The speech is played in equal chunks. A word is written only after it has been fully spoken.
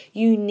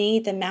you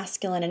need the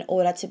masculine in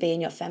order to be in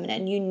your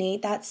feminine. You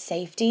need that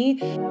safety.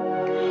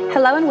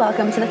 Hello and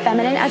welcome to the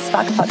Feminine as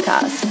Fuck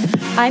podcast.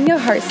 I'm your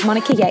host,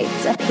 Monica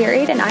Yates, a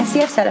period and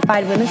ICF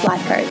certified women's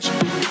life coach,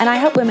 and I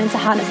help women to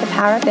harness the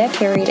power of their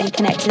period and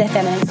connect to their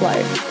feminine flow.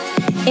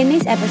 In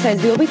these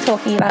episodes, we will be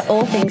talking about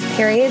all things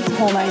periods,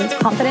 hormones,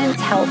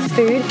 confidence, health,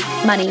 food,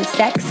 money,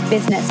 sex,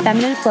 business,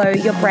 feminine flow,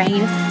 your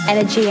brain,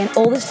 energy, and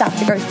all the stuff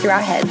that goes through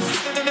our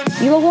heads.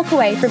 You will walk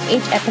away from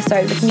each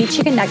episode with new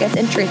chicken nuggets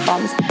and truth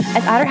bombs,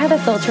 as I don't have a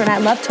filter and I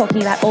love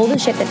talking about all the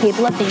shit that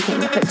people are thinking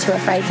but too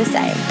afraid to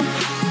say.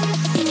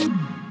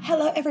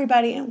 Hello,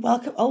 everybody, and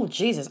welcome. Oh,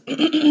 Jesus.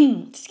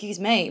 Excuse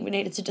me. We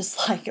needed to just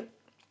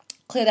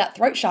clear that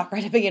throat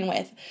chakra to begin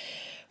with.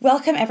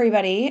 Welcome,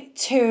 everybody,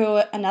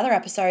 to another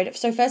episode.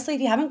 So firstly,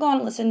 if you haven't gone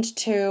and listened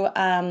to,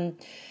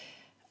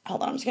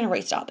 hold on, I'm just going to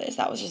restart this.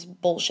 That was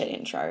just bullshit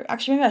intro.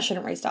 Actually, maybe I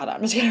shouldn't restart it.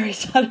 I'm just going to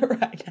restart it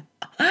right now.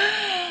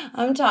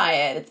 I'm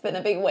tired. It's been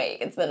a big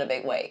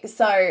week.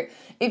 So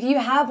if you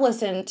have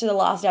listened to the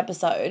last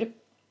episode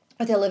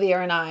with Olivia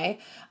and I,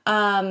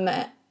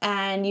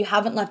 and you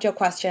haven't left your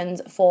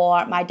questions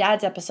for my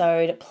dad's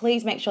episode,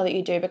 please make sure that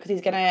you do, because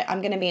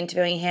I'm gonna be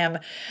interviewing him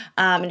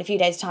in a few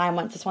days' time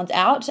once this one's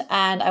out,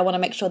 and I want to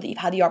make sure that you've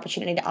had the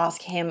opportunity to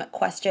ask him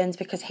questions,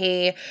 because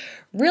he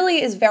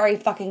really is very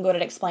fucking good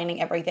at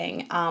explaining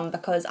everything,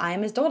 because I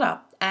am his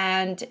daughter,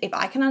 and if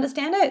I can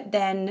understand it,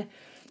 then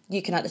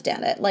you can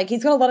understand it.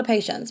 He's got a lot of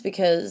patience,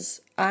 because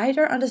I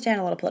don't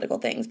understand a lot of political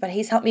things, but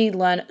he's helped me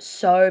learn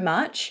so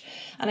much,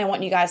 and I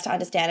want you guys to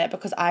understand it,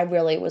 because I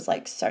really was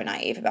so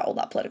naive about all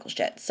that political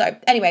shit. So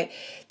anyway,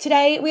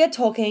 today we are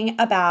talking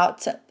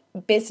about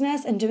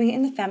business and doing it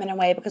in the feminine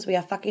way, because we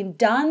are fucking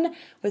done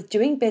with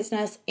doing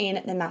business in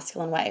the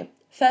masculine way.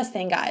 First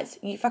thing, guys,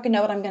 you fucking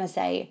know what I'm going to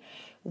say.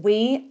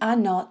 We are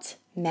not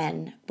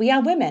men. We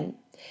are women.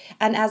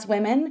 And as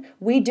women,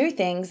 we do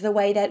things the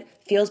way that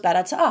feels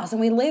better to us. And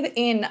we live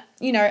in,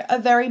 a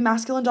very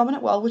masculine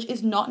dominant world, which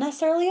is not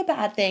necessarily a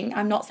bad thing.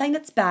 I'm not saying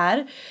that's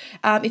bad.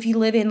 If you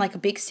live in a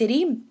big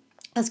city,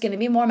 there's going to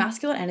be more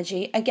masculine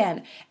energy.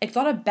 Again, it's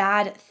not a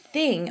bad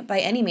thing by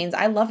any means.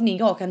 I love New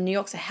York, and New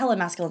York's a hella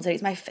masculine city.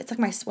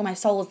 It's where my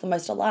soul is the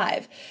most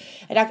alive.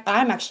 And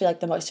I'm actually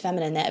the most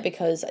feminine there,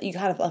 because you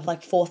kind of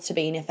are forced to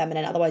be in your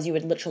feminine. Otherwise you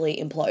would literally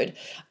implode.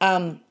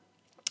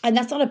 And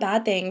that's not a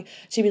bad thing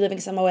to be living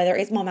somewhere where there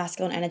is more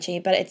masculine energy,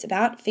 but it's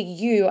about, for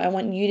you, I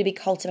want you to be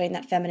cultivating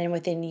that feminine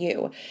within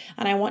you.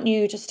 And I want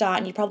you to start,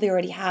 and you probably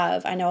already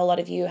have, I know a lot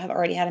of you have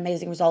already had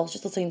amazing results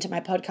just listening to my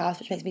podcast,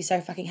 which makes me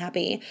so fucking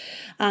happy.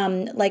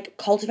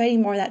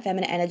 Cultivating more of that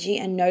feminine energy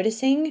and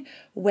noticing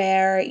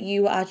where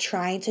you are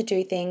trying to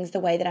do things the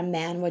way that a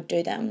man would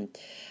do them.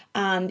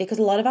 Because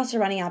a lot of us are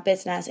running our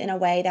business in a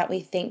way that we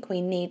think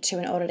we need to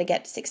in order to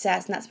get to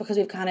success. And that's because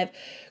we've kind of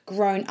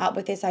grown up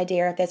with this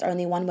idea of there's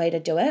only one way to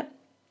do it.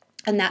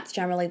 And that's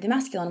generally the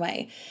masculine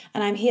way.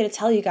 And I'm here to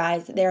tell you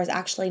guys that there is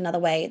actually another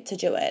way to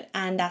do it.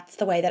 And that's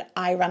the way that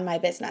I run my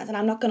business. And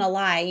I'm not going to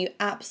lie, you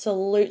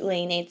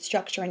absolutely need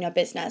structure in your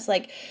business.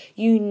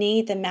 You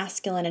need the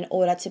masculine in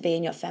order to be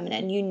in your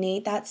feminine. You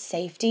need that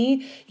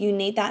safety. You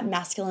need that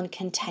masculine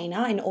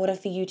container in order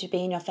for you to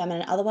be in your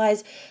feminine.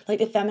 Otherwise,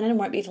 the feminine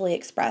won't be fully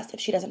expressed if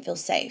she doesn't feel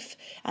safe.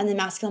 And the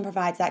masculine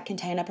provides that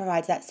container,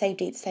 provides that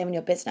safety. It's the same in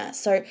your business.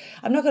 So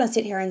I'm not going to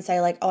sit here and say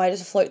I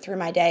just float through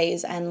my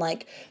days and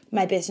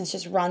my business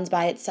just runs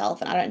by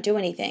itself and I don't do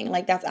anything.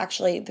 That's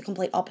actually the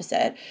complete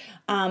opposite.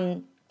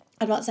 I'm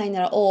not saying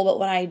that at all, but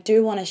what I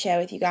do want to share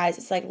with you guys,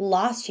 it's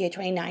last year,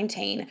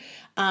 2019,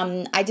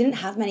 I didn't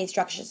have many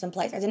structures in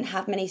place. I didn't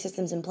have many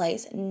systems in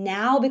place.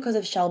 Now, because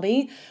of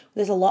Shelby,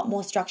 there's a lot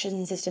more structures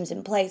and systems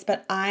in place,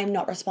 but I'm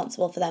not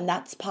responsible for them.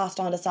 That's passed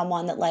on to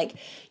someone that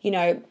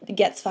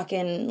gets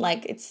fucking,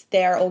 it's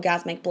their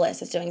orgasmic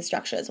bliss is doing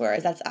structures,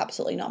 whereas that's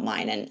absolutely not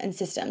mine and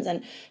systems.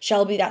 And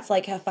Shelby, that's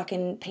her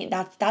fucking,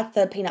 that's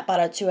the peanut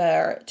butter to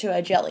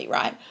her jelly,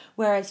 right?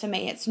 Whereas for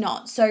me, it's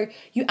not. So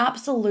you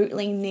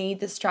absolutely need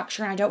the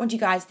structure. And I don't want you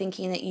guys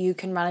thinking that you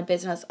can run a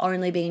business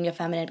only being your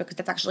feminine, because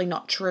that's actually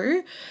not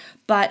true.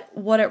 But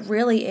what it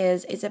really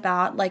is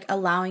about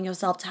allowing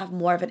yourself to have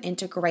more of an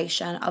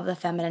integration of the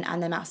feminine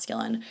and the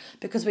masculine,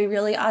 because we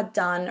really are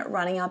done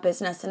running our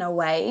business in a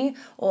way,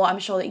 or I'm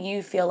sure that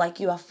you feel like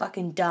you are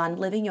fucking done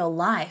living your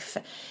life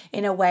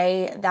in a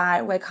way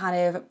that we're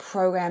kind of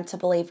programmed to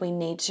believe we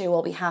need to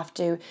or we have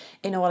to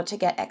in order to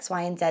get X,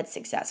 Y, and Z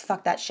success.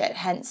 Fuck that shit.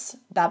 Hence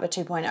Baba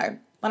 2.0.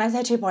 When I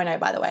say 2.0,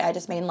 by the way, I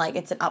just mean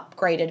it's an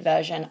upgraded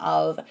version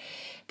of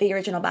the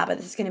original Baba.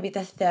 This is going to be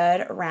the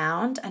third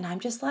round, and I'm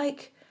just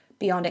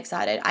beyond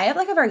excited. I have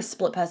a very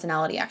split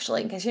personality,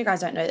 actually, in case you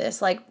guys don't know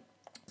this.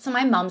 So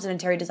my mum's an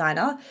interior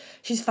designer.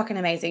 She's fucking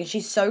amazing.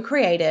 She's so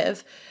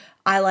creative.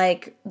 I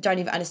don't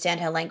even understand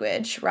her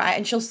language, right?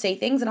 And she'll see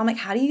things and I'm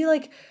how do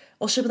you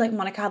Or she'll be like,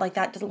 Monica, like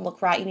that doesn't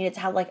look right. You need it to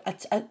have like,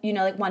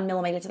 like 1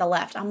 millimeter to the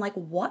left. I'm like,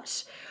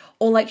 what?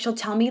 Or like she'll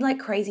tell me like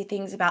crazy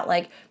things about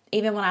like,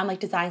 even when I'm like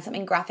designing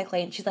something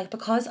graphically and she's like,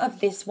 because of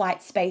this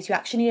white space, you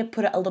actually need to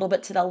put it a little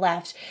bit to the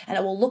left and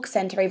it will look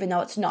center even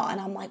though it's not.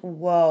 And I'm like,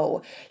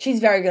 whoa, she's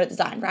very good at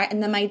design, right?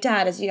 And then my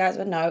dad, as you guys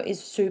would know,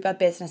 is super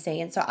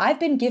businessy. And so I've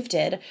been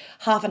gifted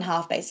half and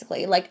half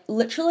basically. Like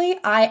literally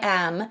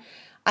I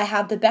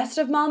have the best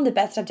of mom, the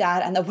best of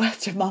dad, and the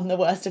worst of mom, the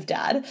worst of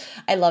dad.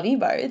 I love you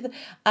both.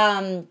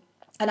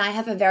 And I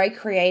have a very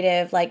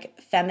creative, like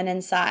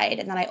feminine side.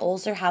 And then I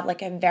also have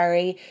like a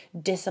very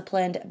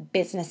disciplined,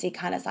 businessy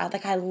kind of side.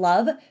 Like I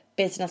love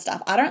business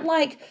stuff. I don't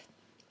like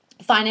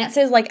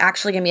finances, like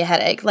actually give me a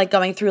headache. Like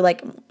going through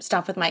like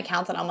stuff with my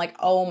accountant, I'm like,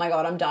 oh my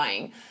God, I'm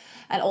dying.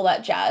 And all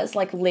that jazz,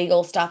 like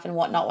legal stuff and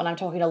whatnot when I'm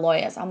talking to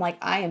lawyers. I'm like,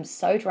 I am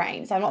so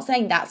drained. So I'm not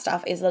saying that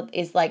stuff is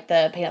like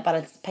the peanut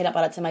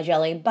butter to my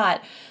jelly,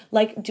 but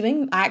like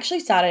I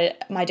actually started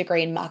my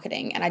degree in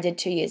marketing and I did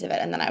 2 years of it.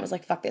 And then I was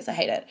like, fuck this, I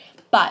hate it.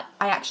 But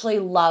I actually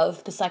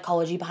love the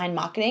psychology behind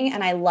marketing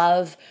and I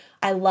love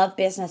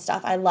business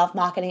stuff. I love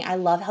marketing. I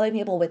love helping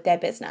people with their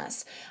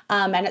business.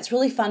 And it's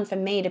really fun for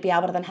me to be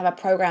able to then have a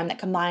program that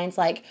combines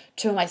like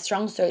two of my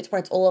strong suits where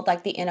it's all of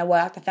like the inner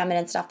work, the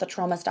feminine stuff, the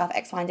trauma stuff,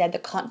 X, Y, and Z, the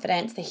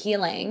confidence, the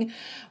healing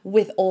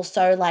with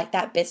also like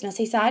that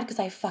businessy side because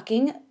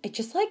it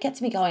just like gets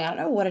me going. I don't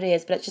know what it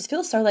is, but it just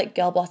feels so like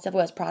girl boss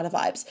everywhere's Prada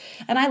vibes.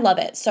 And I love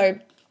it. So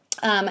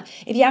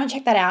if you haven't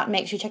checked that out,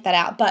 make sure you check that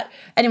out. But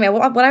anyway,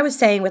 what I was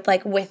saying with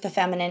the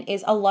feminine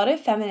is a lot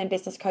of feminine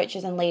business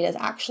coaches and leaders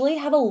actually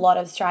have a lot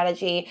of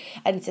strategy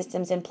and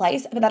systems in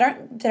place, but they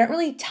don't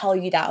really tell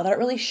you that or they don't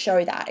really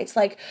show that. It's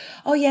like,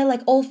 oh yeah,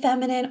 like all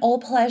feminine, all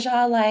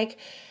pleasure, like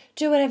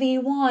do whatever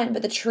you want.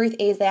 But the truth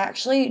is they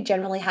actually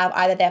generally have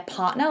either their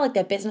partner, like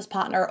their business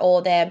partner,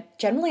 or they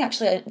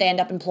end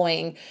up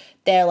employing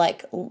their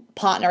like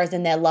partner as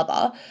in their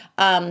lover.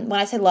 When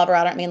I say lover,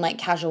 I don't mean like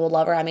casual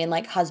lover. I mean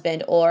like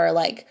husband or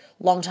like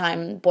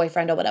longtime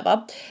boyfriend or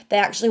whatever. They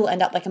actually will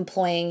end up like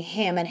employing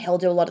him and he'll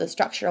do a lot of the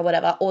structure or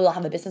whatever, or they'll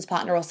have a business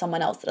partner or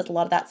someone else that does a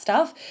lot of that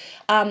stuff.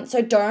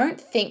 So please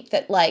don't think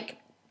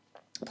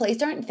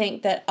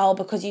that,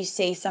 because you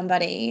see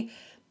somebody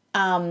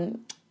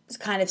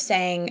kind of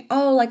saying,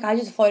 oh, like I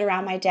just float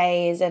around my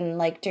days and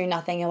like do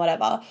nothing or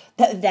whatever,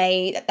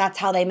 that's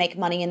how they make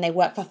money and they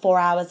work for 4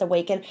 hours a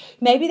week. And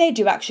maybe they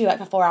do actually work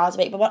for 4 hours a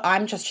week, but what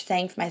I'm just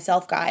saying for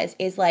myself, guys,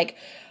 is like,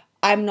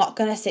 I'm not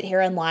going to sit here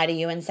and lie to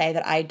you and say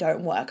that I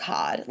don't work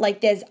hard.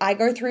 Like I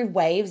go through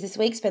waves. This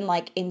week's been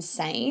like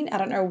insane. I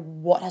don't know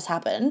what has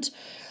happened.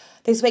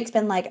 This week's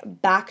been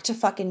like back to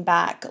fucking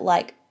back,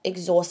 like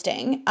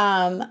exhausting.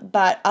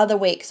 But other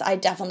weeks I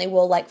definitely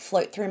will like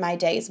float through my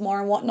days more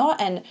and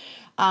whatnot and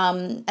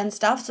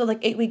stuff. So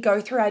like we go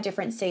through our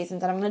different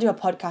seasons, and I'm going to do a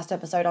podcast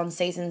episode on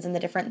seasons and the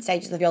different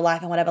stages of your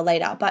life and whatever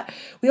later, but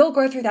we all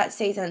go through that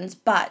seasons.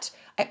 But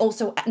I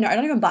also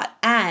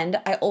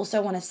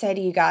want to say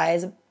to you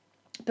guys,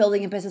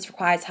 building a business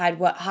requires hard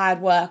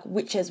work,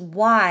 which is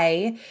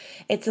why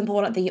it's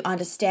important that you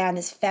understand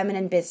this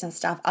feminine business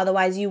stuff.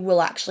 Otherwise, you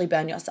will actually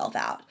burn yourself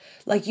out.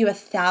 Like you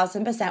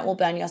 1,000% will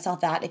burn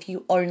yourself out if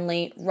you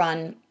only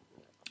run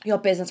your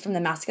business from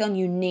the masculine.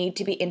 You need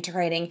to be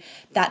integrating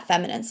that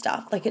feminine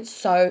stuff. Like it's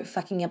so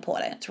fucking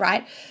important,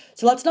 right?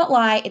 So let's not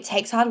lie. It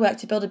takes hard work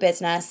to build a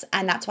business.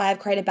 And that's why I've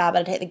created Baba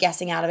to take the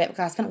guessing out of it,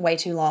 because I spent way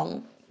too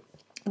long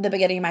at the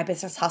beginning of my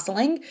business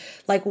hustling,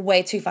 like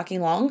way too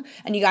fucking long.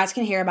 And you guys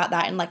can hear about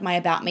that in like my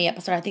About Me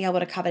episode. I think I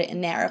would have covered it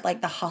in there of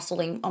like the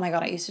hustling. Oh my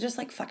God, I used to just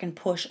like fucking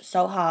push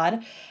so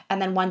hard.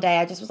 And then one day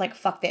I just was like,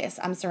 fuck this,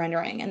 I'm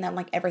surrendering. And then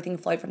like everything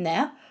flowed from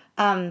there.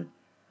 Let's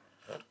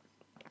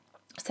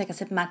take a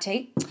sip of my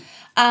tea.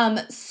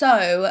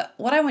 So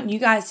what I want you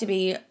guys to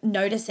be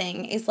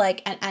noticing is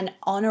like, and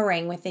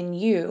honoring within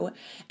you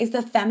is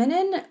the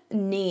feminine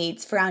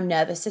needs for our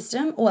nervous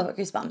system, or I've got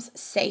goosebumps,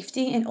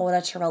 safety in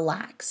order to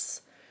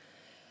relax.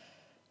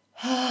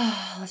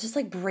 Let's just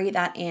like breathe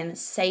that in.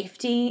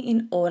 Safety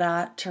in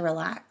order to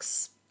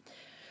relax.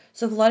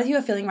 So if a lot of you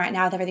are feeling right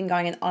now with everything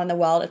going on in the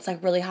world, it's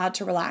like really hard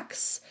to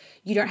relax.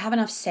 You don't have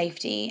enough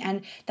safety.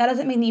 And that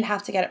doesn't mean that you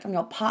have to get it from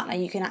your partner.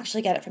 You can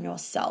actually get it from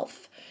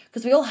yourself.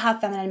 Because we all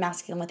have feminine and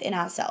masculine within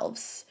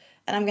ourselves.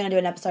 And I'm going to do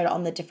an episode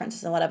on the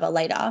differences and whatever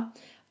later.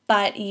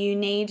 But you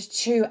need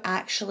to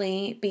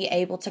actually be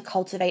able to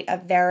cultivate a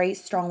very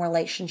strong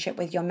relationship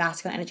with your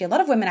masculine energy. A lot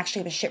of women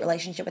actually have a shit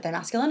relationship with their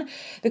masculine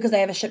because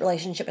they have a shit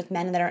relationship with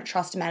men and they don't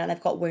trust men and they've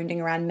got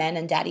wounding around men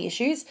and daddy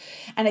issues.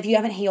 And if you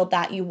haven't healed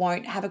that, you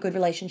won't have a good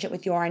relationship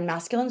with your own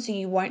masculine. So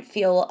you won't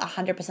feel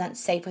 100%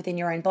 safe within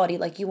your own body.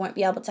 Like you won't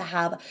be able to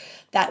have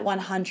that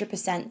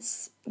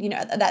 100%,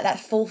 that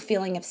full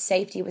feeling of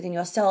safety within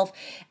yourself.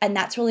 And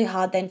that's really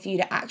hard then for you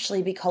to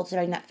actually be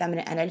cultivating that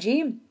feminine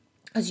energy,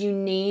 because you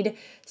need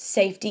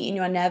safety in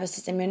your nervous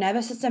system. Your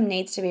nervous system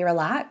needs to be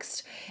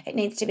relaxed. It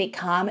needs to be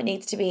calm. It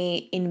needs to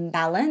be in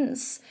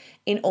balance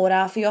in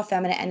order for your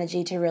feminine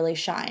energy to really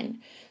shine.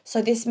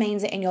 So this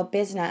means that in your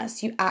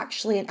business, you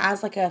actually, and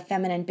as like a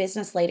feminine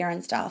business leader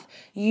and stuff,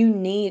 you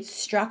need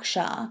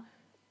structure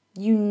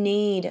You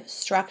need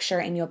structure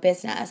in your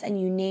business, and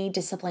you need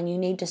discipline, you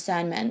need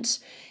discernment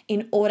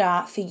in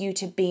order for you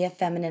to be a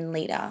feminine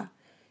leader.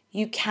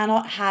 You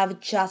cannot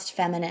have just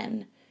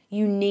feminine.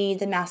 You need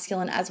the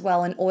masculine as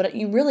well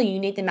you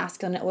need the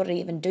masculine in order to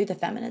even do the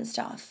feminine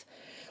stuff.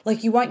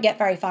 Like, you won't get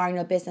very far in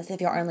your business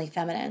if you're only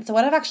feminine. So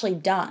what I've actually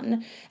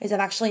done is I've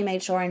actually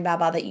made sure in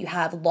Baba that you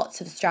have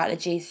lots of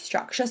strategy,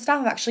 structure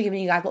stuff. I've actually given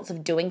you guys lots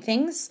of doing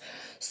things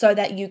so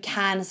that you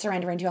can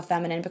surrender into your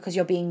feminine, because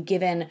you're being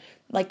given,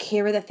 like,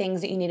 here are the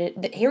things that you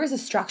need here is a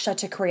structure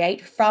to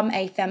create from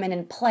a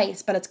feminine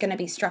place, but it's going to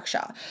be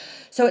structure.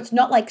 So it's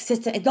not like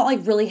it's not like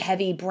really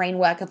heavy brain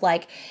work of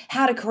like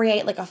how to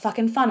create like a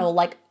fucking funnel.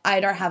 Like, I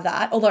don't have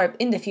that, although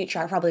in the future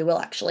I probably will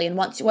actually. And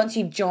once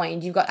you've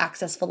joined, you've got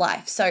access for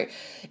life. So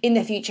in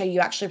the future you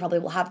actually probably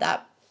will have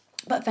that.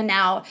 But for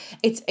now,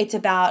 it's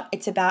about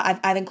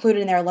I've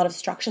included in there a lot of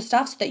structure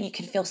stuff so that you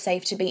can feel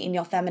safe to be in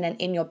your feminine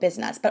in your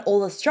business. But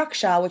all the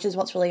structure, which is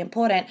what's really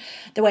important,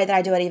 the way that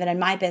I do it even in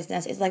my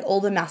business, is like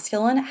all the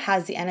masculine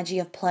has the energy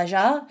of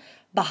pleasure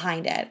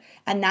behind it.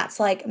 And that's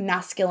like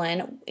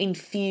masculine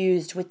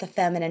infused with the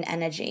feminine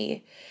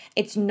energy.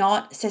 It's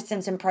not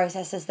systems and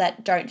processes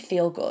that don't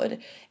feel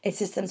good. It's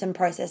systems and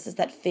processes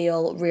that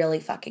feel really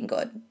fucking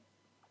good.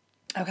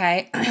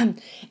 Okay.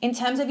 In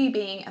terms of you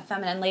being a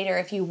feminine leader,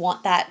 if you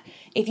want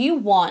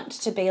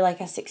to be like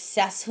a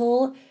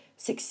successful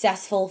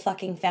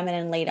fucking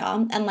feminine leader,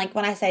 and like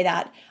when I say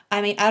that,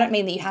 I mean, I don't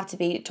mean that you have to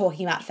be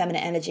talking about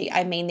feminine energy.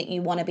 I mean that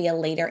you want to be a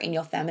leader in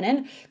your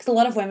feminine, because a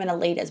lot of women are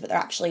leaders, but they're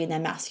actually in their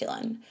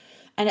masculine.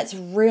 And it's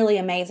really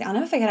amazing. I'll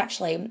never forget,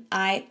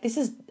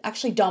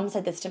 actually, Dom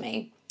said this to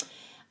me.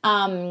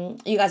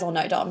 You guys all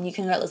know Dom. You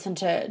can go listen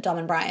to Dom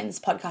and Brian's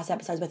podcast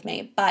episodes with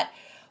me. But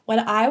when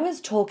I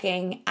was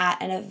talking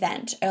at an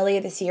event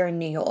earlier this year in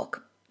New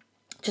York,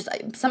 just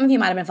some of you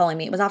might have been following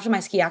me. It was after my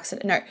ski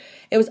accident. No,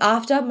 it was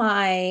after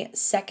my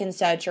second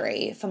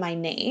surgery for my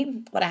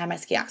knee when I had my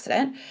ski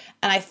accident,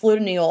 and I flew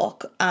to New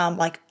York,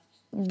 like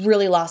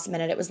really last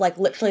minute. It was like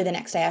literally the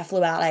next day I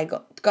flew out. I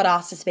got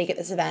asked to speak at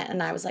this event,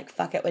 and I was like,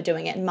 fuck it, we're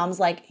doing it. And Mum's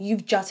like,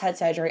 you've just had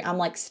surgery. I'm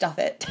like, stuff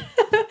it.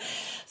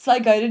 So I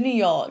go to New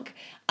York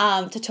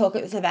to talk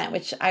at this event,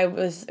 which it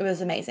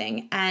was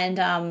amazing.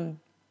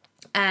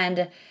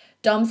 And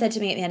Dom said to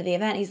me at the end of the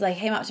event, he's like,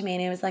 came up to me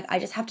and he was like, I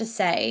just have to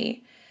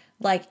say,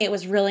 like, it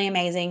was really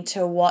amazing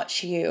to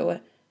watch you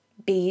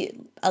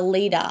be a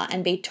leader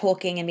and be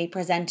talking and be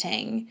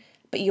presenting,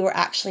 but you were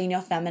actually in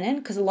your feminine.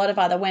 Because a lot of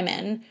other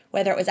women,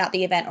 whether it was at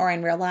the event or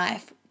in real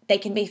life, they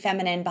can be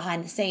feminine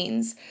behind the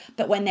scenes,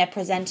 but when they're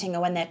presenting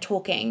or when they're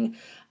talking,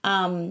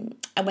 and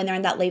when they're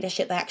in that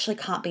leadership, they actually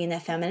can't be in their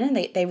feminine.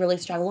 They really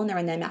struggle and they're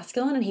in their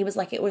masculine. And he was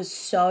like, it was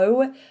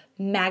so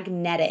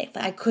magnetic.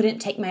 Like, I couldn't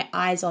take my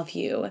eyes off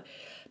you,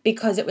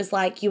 because it was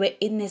like you were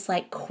in this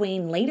like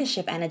queen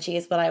leadership energy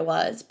is what I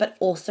was, but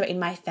also in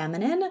my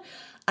feminine.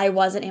 I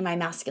wasn't in my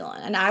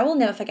masculine. And I will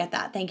never forget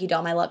that. Thank you,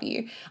 Dom. I love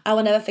you. I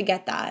will never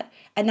forget that.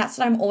 And that's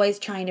what I'm always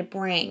trying to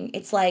bring.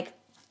 It's like,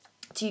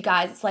 to you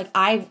guys, it's like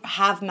I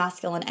have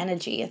masculine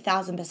energy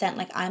 1,000%.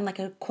 Like, I'm like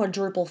a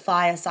quadruple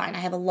fire sign. I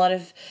have a lot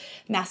of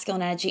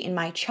masculine energy in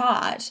my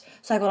chart.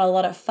 So I got a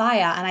lot of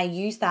fire, and I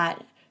use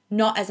that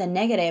not as a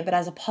negative, but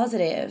as a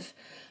positive,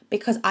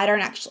 because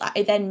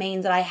it then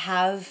means that I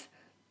have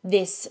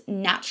this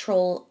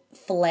natural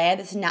flair,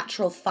 this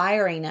natural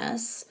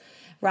fieriness,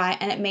 right?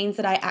 And it means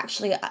that I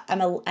actually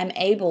am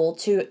able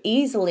to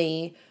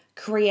easily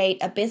create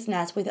a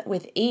business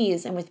with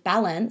ease and with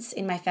balance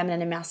in my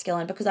feminine and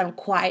masculine, because I'm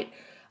quite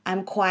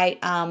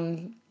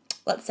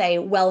let's say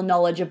well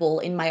knowledgeable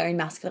in my own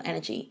masculine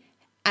energy,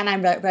 and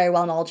I'm very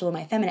well knowledgeable in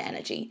my feminine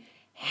energy.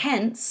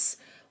 Hence,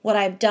 what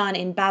I've done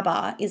in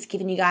Baba is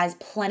given you guys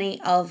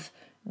plenty of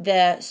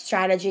the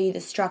strategy,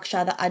 the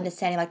structure, the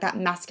understanding, like that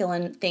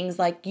masculine things.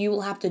 Like, you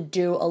will have to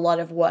do a lot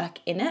of work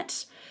in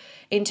it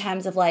in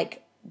terms of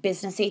like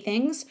businessy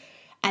things.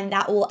 And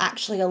that will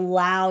actually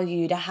allow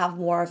you to have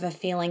more of a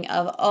feeling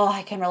of, oh,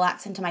 I can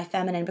relax into my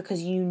feminine,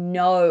 because you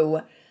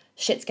know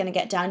shit's going to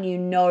get done. You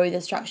know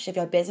the structure of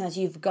your business.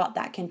 You've got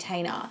that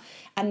container.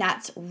 And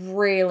that's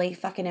really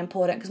fucking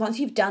important, because once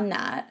you've done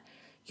that,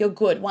 you're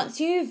good. Once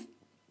you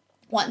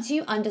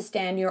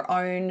understand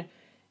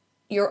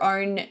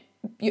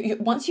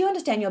once you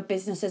understand your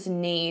business's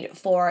need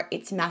for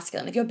its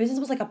masculine, if your business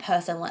was like a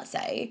person, let's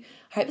say,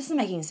 I hope this is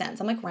making sense.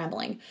 I'm like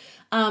rambling.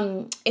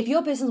 If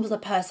your business was a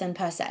person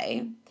per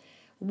se,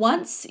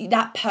 once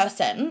that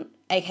person,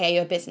 aka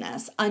your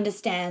business,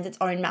 understands its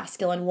own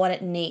masculine, what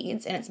it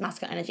needs in its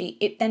masculine energy,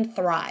 it then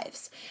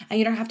thrives, and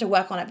you don't have to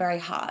work on it very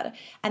hard.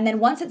 And then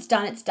once it's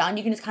done.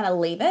 You can just kind of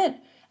leave it.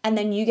 And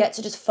then you get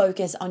to just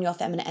focus on your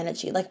feminine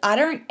energy. Like, I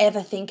don't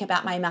ever think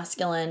about my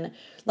masculine,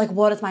 like,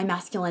 what does my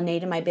masculine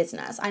need in my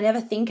business? I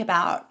never think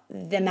about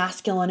the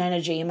masculine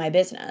energy in my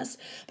business,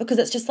 because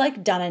it's just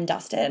like done and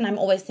dusted. And I'm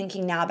always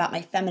thinking now about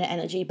my feminine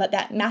energy, but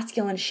that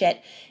masculine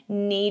shit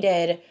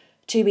needed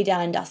to be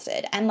done and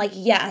dusted. And like,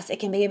 yes,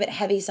 it can be a bit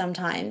heavy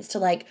sometimes to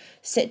like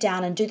sit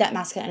down and do that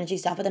masculine energy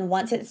stuff. But then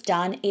once it's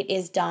done, it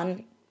is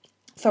done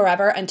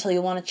forever until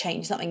you want to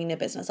change something in your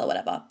business or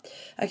whatever.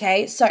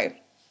 Okay, so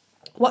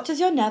What does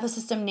your nervous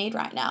system need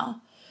right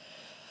now?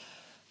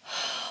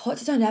 What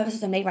does your nervous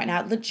system need right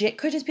now? It legit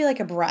could just be like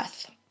a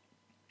breath.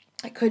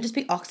 It could just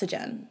be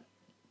oxygen.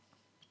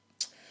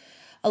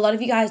 A lot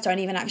of you guys don't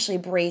even actually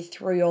breathe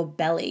through your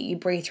belly. You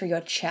breathe through your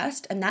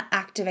chest, and that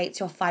activates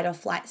your fight or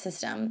flight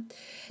system.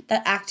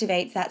 That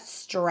activates that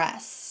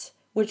stress,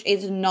 which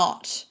is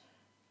not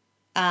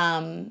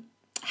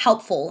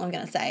helpful, I'm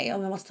going to say. I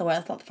mean, what's the word?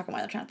 That's not the fucking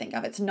word I'm trying to think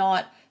of. It's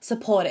not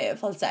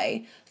supportive, let's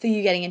say, for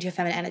you getting into your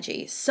feminine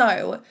energy.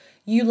 So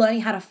you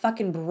learning how to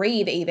fucking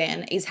breathe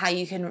even is how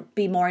you can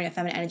be more in your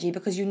feminine energy,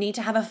 because you need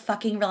to have a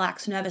fucking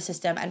relaxed nervous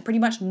system, and pretty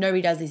much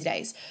nobody does these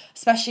days,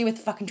 especially with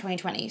fucking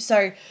 2020.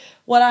 So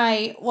what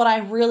I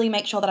really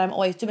make sure that I'm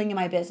always doing in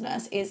my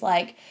business is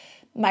like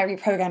my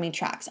reprogramming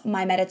tracks,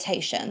 my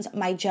meditations,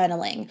 my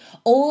journaling.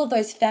 All of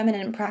those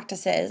feminine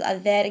practices are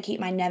there to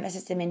keep my nervous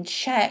system in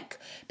check,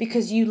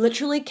 because you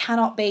literally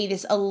cannot be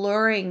this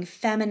alluring,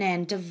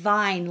 feminine,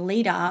 divine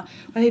leader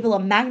where people are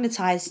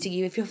magnetized to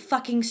you if you're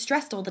fucking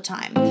stressed all the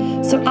time.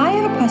 So I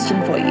have a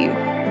question for you.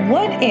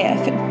 What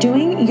if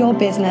doing your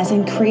business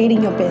and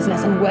creating your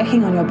business and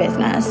working on your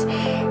business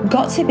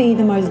got to be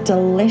the most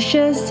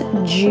delicious,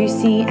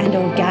 juicy, and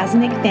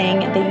orgasmic thing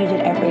that you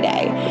did every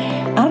day?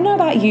 I don't know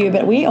about you,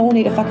 but we all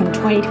need a fucking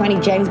 2020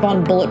 James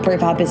Bond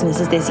bulletproof our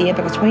businesses this year,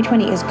 because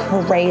 2020 is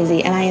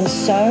crazy, and I am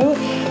so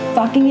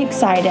fucking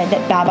excited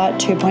that Baba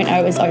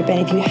 2.0 is open.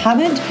 If you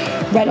haven't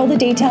read all the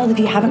details, if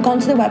you haven't gone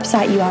to the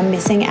website, you are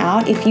missing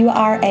out. If you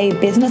are a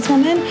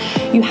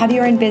businesswoman, you have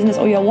your own business,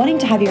 or you're wanting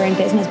to have your own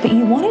business, but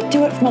you want to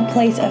do it from a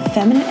place of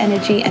feminine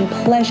energy and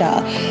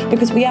pleasure,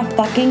 because we are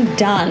fucking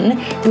done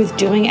with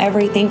doing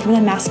everything from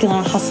the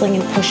masculine, hustling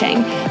and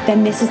pushing,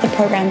 then this is the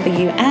program for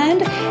you.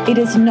 And it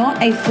is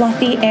not a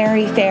fluffy,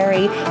 airy,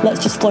 fairy,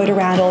 let's just float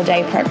around all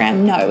day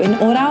program. No, in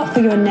order for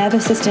your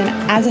nervous system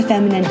as a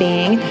feminine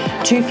being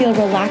to feel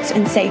relaxed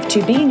and safe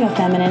to be in your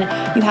feminine,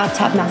 you have to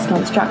have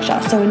masculine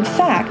structure. So in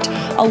fact,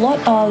 a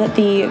lot of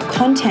the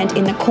content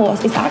in the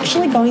course is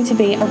actually going to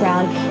be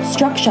around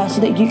structure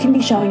so that you can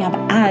be showing up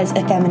as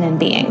a feminine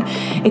being.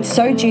 It's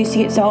so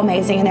juicy, it's so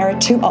amazing, and there are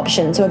two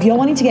options. So if you're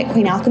wanting to get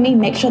Queen Alchemy,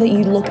 make sure that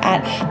you look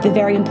at the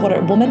very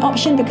important woman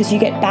option, because you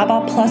get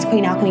Baba plus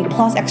Queen Alchemy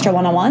plus extra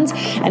one-on-ones.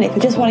 And if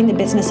you're just wanting the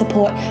business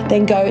support,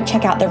 then go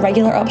check out the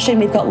regular option.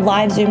 We've got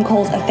live Zoom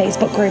calls, a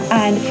Facebook group,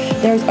 and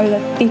there's over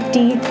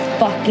 50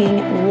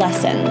 fucking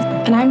lessons.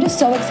 And I'm just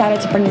so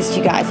excited to bring this to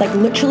you guys, like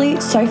literally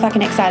so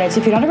fucking excited. So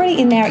if you're not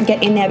already in there,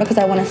 get in there, because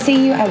I want to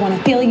see you, I want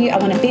to feel you, I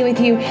want to be with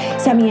you.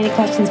 Send me any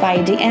questions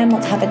via DM.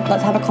 Let's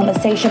have a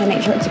conversation and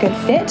make sure it's a good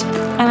fit.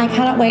 And I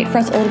cannot wait for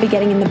us all to be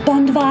getting in the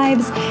Bond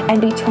vibes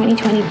and be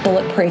 2020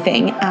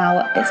 bulletproofing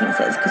our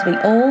businesses, because we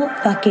all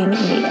fucking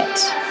need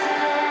it.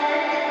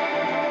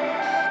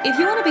 If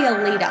you want to be a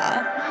leader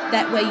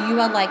that where you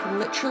are like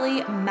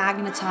literally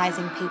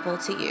magnetizing people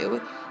to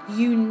you,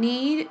 you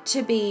need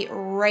to be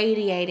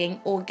radiating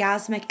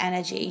orgasmic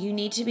energy. You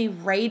need to be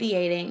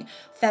radiating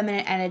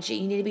feminine energy.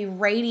 You need to be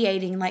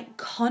radiating like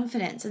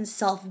confidence and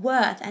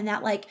self-worth, and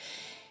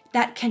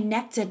that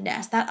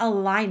connectedness, that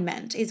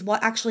alignment is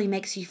what actually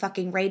makes you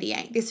fucking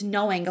radiate. This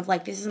knowing of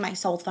like, this is my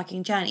soul's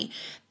fucking journey.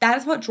 That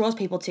is what draws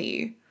people to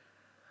you.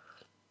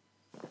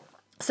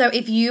 So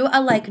if you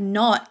are like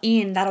not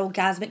in that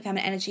orgasmic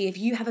feminine energy, if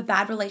you have a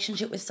bad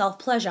relationship with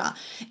self-pleasure,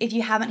 if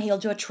you haven't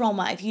healed your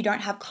trauma, if you don't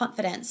have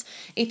confidence,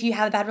 if you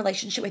have a bad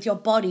relationship with your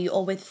body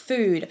or with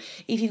food,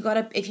 if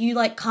you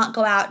like can't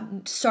go out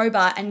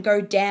sober and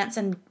go dance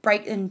and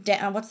break and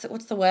what's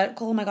the word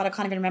called? Oh my God, I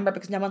can't even remember,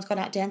 because no one's gone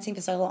out dancing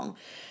for so long.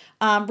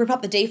 Rip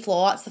up the D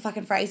floor, that's the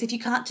fucking phrase. If you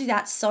can't do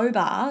that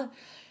sober,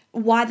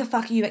 why the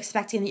fuck are you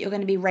expecting that you're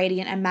going to be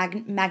radiant and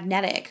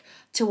magnetic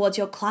towards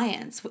your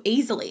clients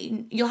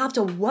easily? You'll have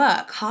to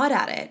work hard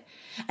at it.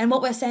 And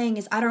what we're saying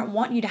is, I don't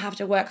want you to have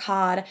to work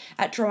hard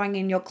at drawing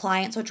in your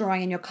clients or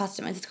drawing in your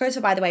customers. It goes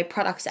for, by the way,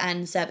 products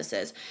and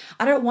services.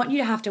 I don't want you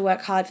to have to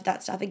work hard for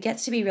that stuff. It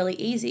gets to be really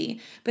easy.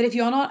 But if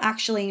you're not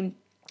actually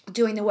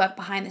doing the work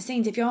behind the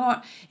scenes, if you're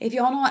not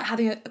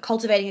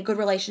cultivating a good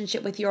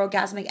relationship with your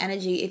orgasmic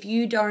energy, if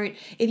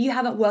you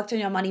haven't worked on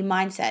your money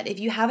mindset, if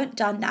you haven't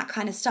done that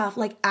kind of stuff,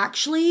 like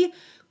actually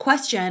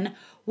question,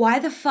 why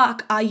the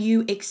fuck are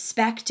you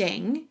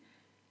expecting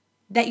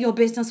that your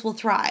business will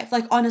thrive?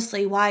 Like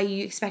honestly, why are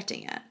you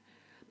expecting it?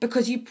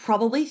 Because you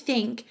probably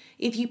think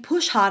if you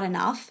push hard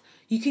enough,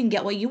 you can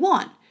get what you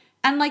want.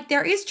 And like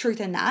there is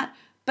truth in that,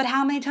 but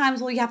how many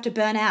times will you have to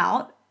burn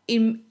out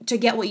to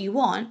get what you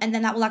want, and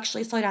then that will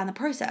actually slow down the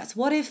process?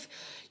 What if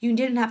you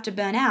didn't have to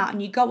burn out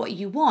and you got what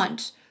you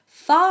want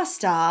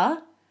faster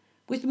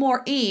with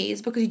more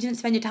ease, because you didn't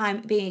spend your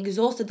time being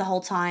exhausted the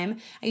whole time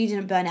and you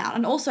didn't burn out?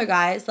 And also,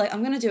 guys, like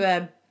I'm going to do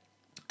an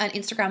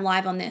Instagram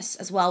live on this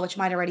as well, which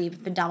might already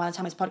have been done by the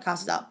time this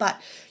podcast is up, but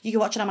you can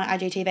watch it on my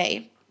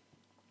IGTV.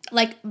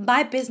 Like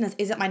my business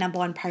isn't my number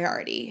one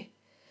priority.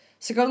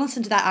 So go and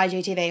listen to that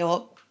IGTV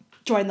or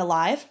join the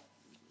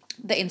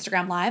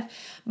Instagram live.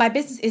 My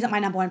business isn't my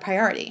number one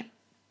priority.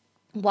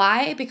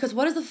 Why? Because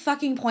what is the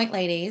fucking point,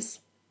 ladies,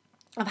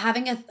 of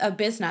having a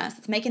business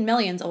that's making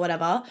millions or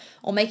whatever,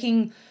 or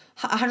making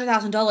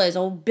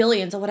 $100,000 or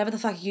billions or whatever the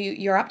fuck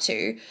you're up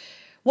to,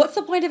 what's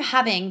the point of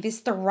having this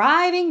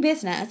thriving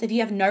business if you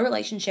have no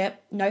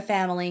relationship, no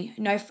family,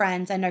 no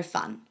friends, and no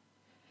fun?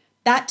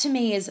 That to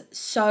me is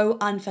so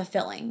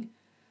unfulfilling.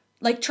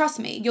 Like, trust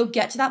me, you'll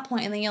get to that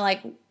point and then you're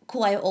like,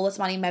 cool, I have all this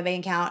money in my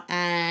bank account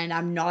and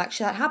I'm not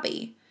actually that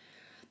happy.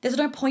 There's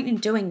no point in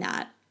doing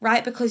that,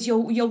 right? Because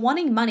you're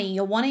wanting money,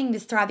 you're wanting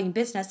this thriving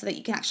business so that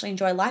you can actually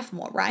enjoy life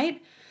more,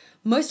 right?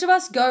 Most of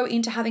us go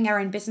into having our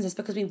own businesses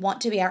because we want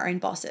to be our own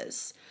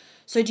bosses.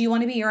 So do you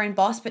want to be your own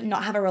boss but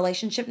not have a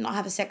relationship, not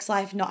have a sex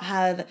life, not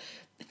have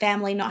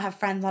family, not have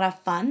friends, not have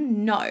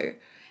fun? No.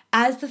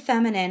 As the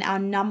feminine, our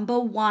number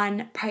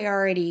one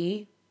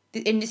priority,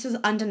 and this is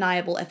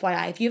undeniable,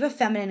 FYI, if you have a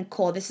feminine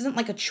core, this isn't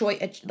like a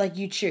choice, like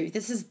you choose.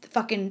 This is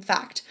fucking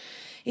fact.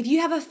 If you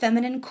have a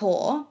feminine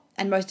core,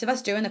 and most of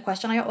us do, and the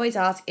question I always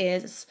ask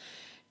is,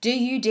 do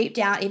you deep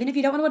down, even if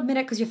you don't want to admit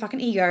it because you're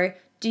fucking ego,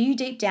 do you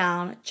deep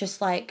down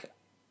just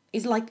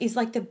is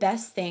the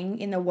best thing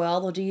in the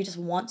world, or do you just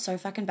want so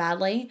fucking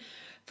badly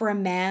for a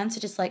man to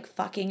just like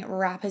fucking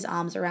wrap his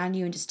arms around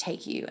you and just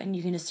take you and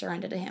you can just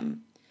surrender to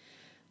him?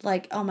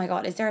 Like, oh my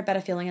God, is there a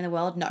better feeling in the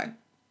world? No.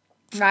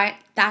 Right?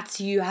 That's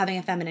you having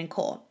a feminine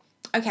core.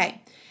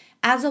 Okay.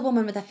 As a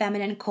woman with a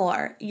feminine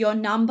core, your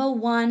number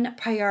one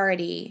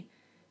priority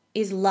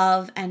is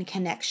love and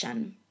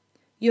connection.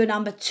 Your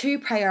number two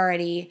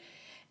priority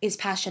is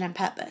passion and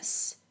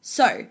purpose.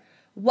 So,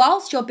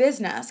 whilst your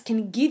business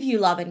can give you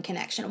love and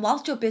connection,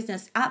 whilst your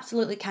business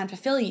absolutely can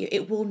fulfill you,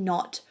 it will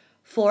not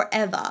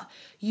forever.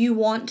 You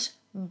want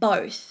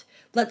both.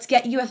 Let's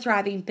get you a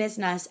thriving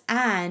business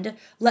and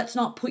let's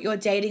not put your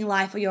dating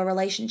life or your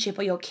relationship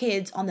or your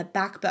kids on the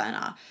back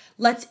burner.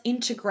 Let's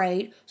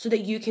integrate so that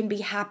you can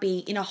be happy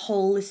in a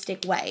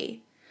holistic way.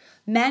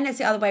 Men, it's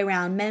the other way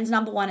around. Men's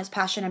number one is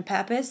passion and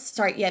purpose.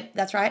 Sorry, yeah,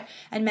 that's right.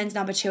 And men's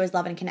number two is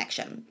love and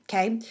connection.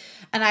 Okay.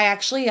 And I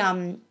actually,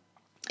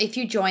 if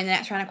you join the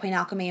next round of Queen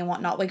Alchemy and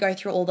whatnot, we go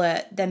through all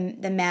the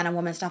man and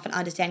woman stuff and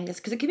understanding this,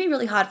 because it can be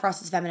really hard for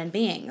us as feminine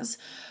beings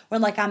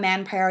when like our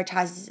man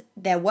prioritizes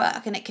their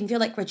work and it can feel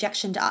like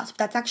rejection to us. But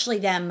that's actually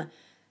them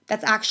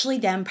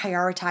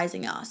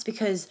prioritizing us,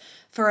 because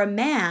for a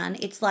man,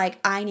 it's like,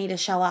 I need to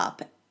show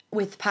up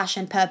with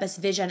passion, purpose,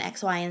 vision,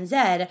 X, Y, and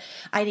Z.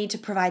 I need to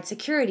provide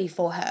security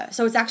for her.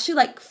 So it's actually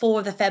like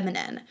for the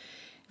feminine,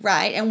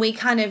 right? And we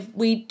kind of,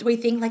 we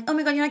think like, oh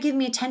my God, you're not giving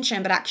me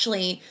attention, but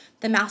actually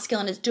the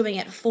masculine is doing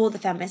it for the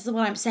feminine. This is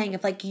what I'm saying.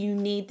 If like you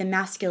need the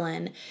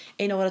masculine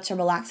in order to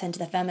relax into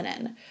the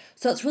feminine.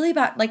 So it's really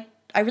about like,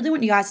 I really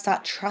want you guys to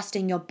start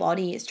trusting your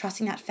bodies,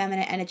 trusting that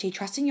feminine energy,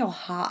 trusting your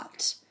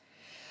heart.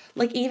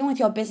 Like even with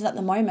your business at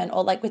the moment,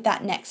 or like with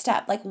that next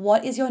step, like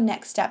what is your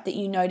next step that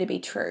you know to be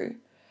true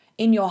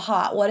in your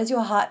heart? What is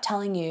your heart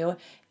telling you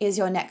is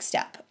your next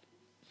step?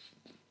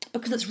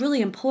 Because it's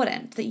really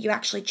important that you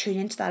actually tune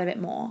into that a bit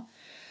more.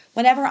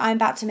 Whenever I'm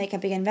about to make a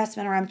big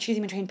investment or I'm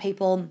choosing between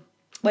people,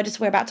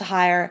 we're about to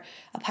hire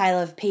a pile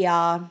of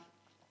PR.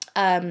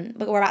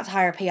 We're about to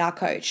hire a PR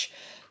coach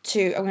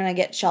I'm going to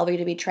get Shelby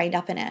to be trained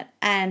up in it.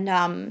 And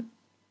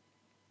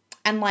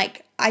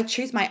like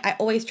I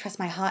always trust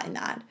my heart in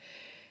that,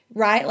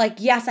 right? Like,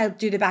 yes, I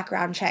do the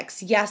background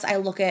checks. Yes, I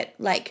look at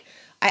like,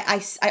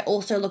 I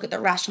also look at the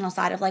rational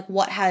side of like,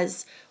 what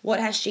has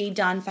she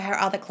done for her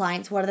other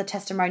clients? What are the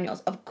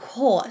testimonials? Of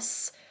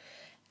course.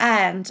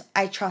 And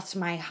I trust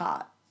my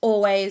heart.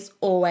 Always,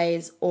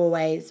 always,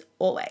 always,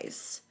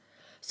 always.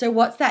 So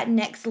what's that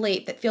next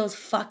leap that feels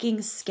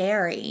fucking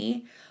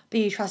scary, but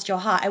you trust your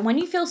heart? And when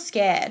you feel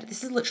scared,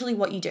 this is literally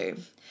what you do.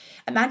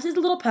 Imagine there's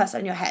a little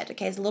person in your head,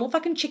 okay? There's a little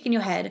fucking chick in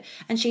your head,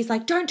 and she's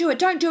like, don't do it,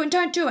 don't do it,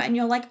 don't do it. And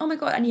you're like, oh my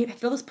God. And you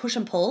feel this push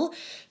and pull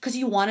because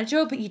you want to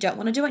do it, but you don't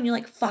want to do it. And you're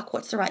like, fuck,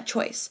 what's the right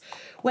choice?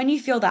 When you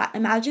feel that,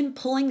 imagine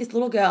pulling this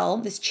little girl,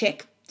 this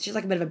chick, she's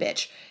like a bit of a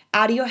bitch,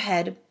 out of your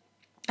head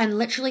and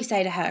literally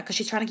say to her, because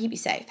she's trying to keep you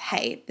safe,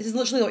 hey, this is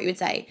literally what you would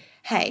say.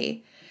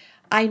 Hey,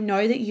 I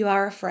know that you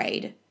are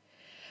afraid.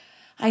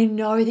 I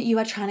know that you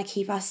are trying to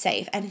keep us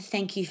safe, and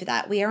thank you for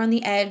that. We are on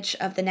the edge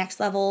of the next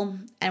level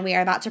and we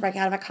are about to break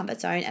out of our comfort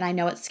zone, and I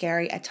know it's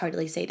scary. I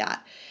totally see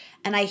that.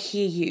 And I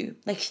hear you.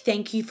 Like,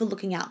 thank you for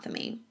looking out for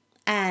me.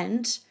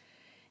 And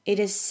it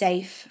is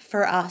safe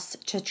for us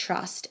to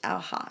trust our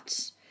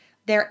hearts.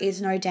 There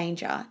is no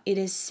danger. It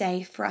is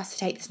safe for us to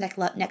take this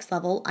next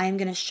level. I am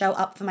going to show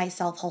up for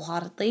myself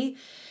wholeheartedly,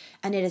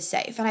 and it is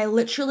safe. And I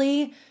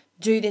literally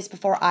do this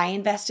before I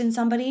invest in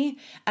somebody,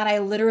 and I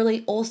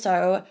literally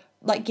also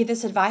like give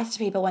this advice to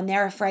people when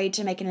they're afraid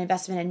to make an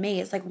investment in me.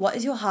 It's like, what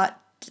is your heart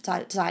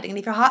deciding? And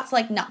if your heart's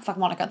like, nah, fuck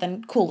Monica,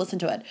 then cool, listen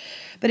to it.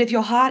 But if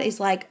your heart is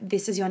like,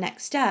 this is your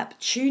next step,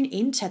 tune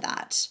into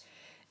that.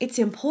 It's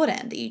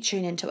important that you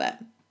tune into it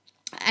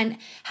and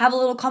have a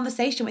little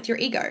conversation with your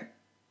ego,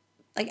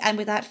 like, and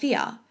with that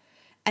fear,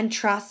 and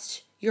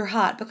trust your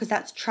heart, because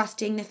that's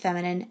trusting the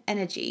feminine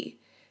energy,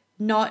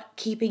 not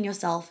keeping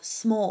yourself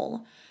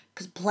small,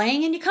 because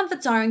playing in your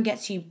comfort zone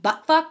gets you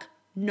butt fuck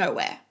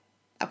nowhere.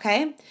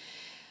 Okay.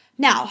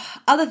 Now,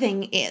 other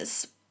thing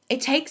is, it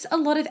takes a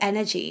lot of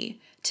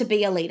energy to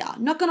be a leader.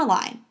 Not gonna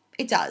lie.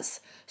 It does.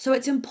 So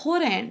it's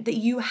important that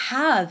you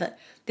have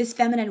this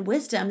feminine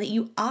wisdom, that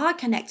you are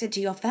connected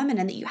to your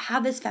feminine, that you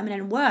have this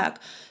feminine work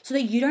so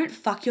that you don't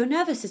fuck your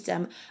nervous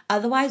system.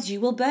 Otherwise, you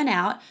will burn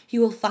out,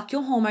 you will fuck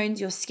your hormones,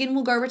 your skin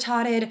will go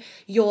retarded,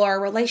 your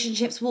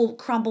relationships will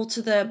crumble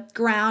to the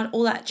ground,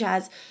 all that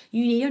jazz.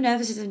 You need your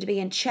nervous system to be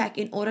in check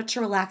in order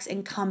to relax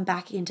and come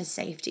back into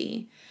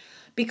safety.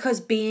 Because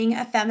being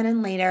a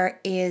feminine leader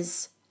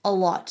is a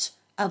lot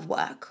of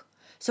work.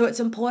 So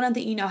it's important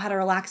that you know how to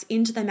relax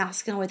into the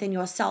masculine within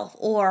yourself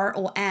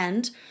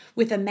and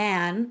with a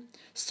man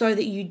so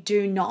that you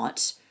do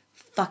not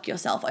fuck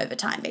yourself over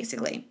time,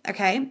 basically.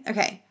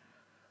 Okay.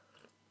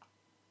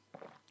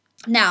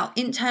 Now,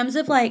 in terms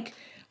of like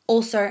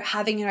also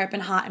having an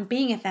open heart and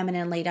being a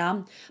feminine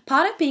leader,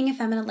 part of being a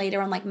feminine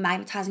leader and like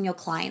magnetizing your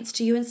clients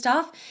to you and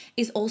stuff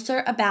is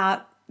also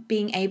about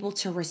being able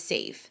to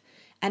receive.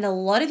 And a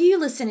lot of you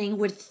listening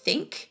would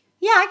think,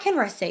 yeah, I can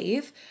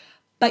receive,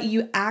 but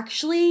you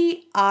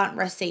actually aren't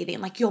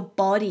receiving. Like your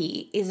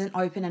body isn't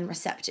open and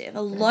receptive.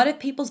 A lot of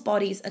people's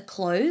bodies are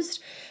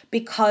closed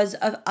because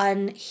of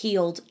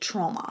unhealed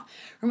trauma.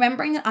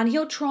 Remembering that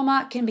unhealed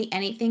trauma can be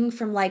anything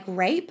from like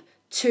rape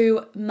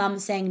to mum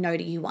saying no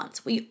to you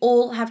once. We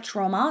all have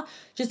trauma,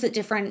 just at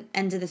different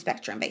ends of the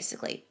spectrum,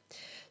 basically.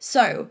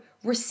 So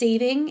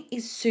receiving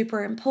is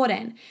super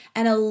important.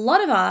 And a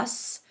lot of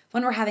us,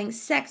 when we're having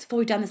sex before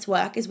we've done this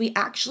work, is we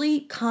actually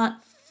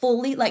can't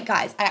fully, like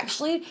guys, I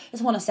actually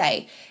just want to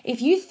say,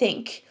 if you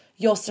think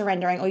you're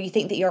surrendering or you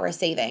think that you're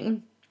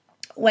receiving,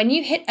 when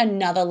you hit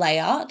another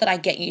layer that I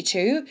get you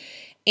to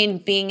in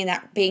being in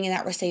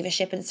that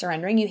receivership and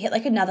surrendering, you hit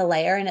like another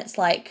layer and it's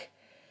like,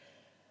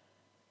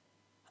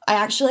 I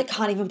actually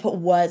can't even put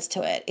words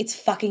to it. It's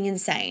fucking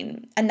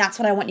insane. And that's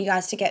what I want you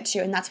guys to get to.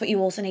 And that's what you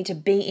also need to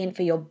be in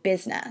for your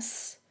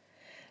business.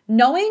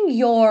 Knowing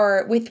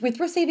with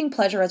receiving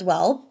pleasure as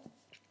well,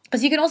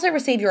 because you can also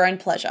receive your own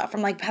pleasure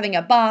from like having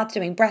a bath,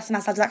 doing breast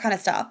massage, that kind of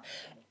stuff.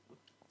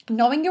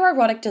 Knowing your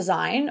erotic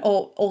design,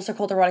 or also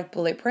called erotic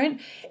blueprint,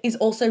 is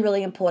also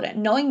really important.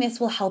 Knowing this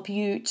will help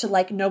you to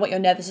like know what your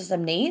nervous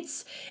system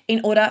needs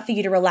in order for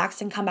you to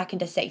relax and come back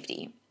into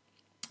safety.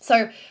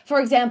 So for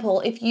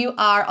example, if you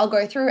are, I'll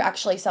go through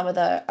actually some of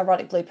the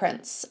erotic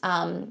blueprints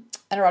and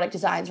erotic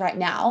designs right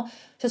now,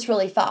 just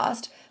really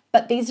fast.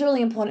 But these are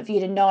really important for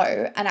you to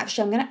know. And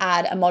actually I'm going to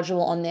add a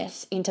module on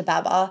this into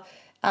Baba.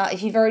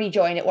 If you've already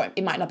joined,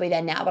 it might not be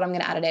there now, but I'm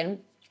going to add it in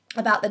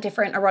about the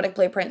different erotic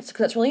blueprints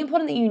because it's really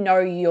important that you know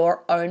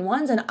your own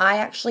ones. And I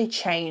actually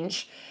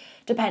change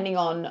I don't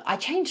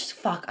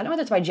know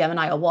whether it's by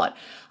Gemini or what.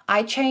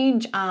 I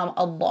change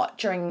a lot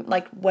during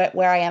like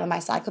where I am in my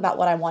cycle about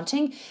what I'm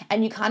wanting.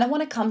 And you kind of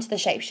want to come to the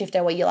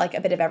shapeshifter where you like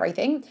a bit of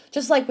everything.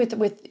 Just like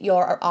with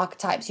your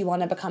archetypes, you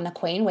want to become the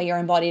queen where you're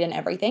embodied in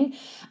everything.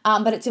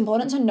 But it's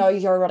important to know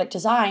your erotic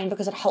design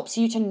because it helps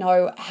you to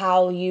know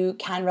how you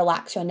can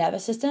relax your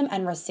nervous system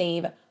and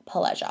receive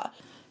pleasure.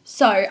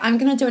 So I'm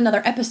going to do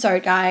another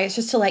episode, guys,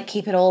 just to like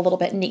keep it all a little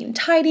bit neat and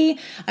tidy.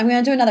 I'm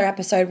going to do another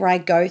episode where I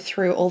go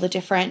through all the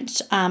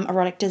different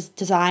erotic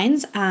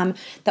designs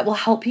that will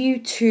help you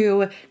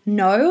to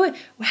know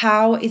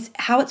how it's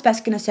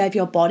best going to serve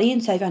your body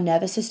and serve your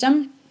nervous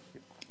system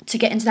to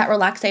get into that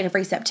relaxed state of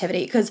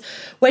receptivity. Because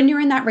when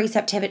you're in that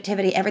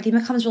receptivity, everything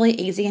becomes really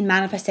easy and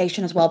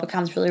manifestation as well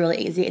becomes really,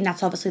 really easy. And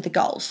that's obviously the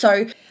goal.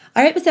 So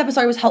I hope this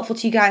episode was helpful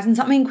to you guys. And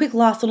something quick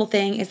last little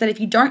thing is that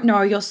if you don't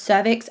know, your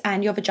cervix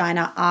and your cervix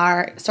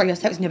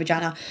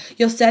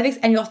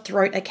and your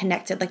throat are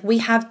connected. Like we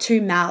have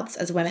two mouths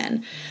as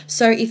women.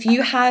 So if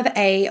you have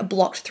a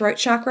blocked throat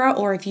chakra,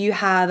 or if you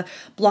have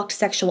blocked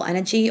sexual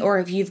energy, or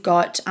if you've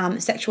got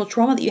sexual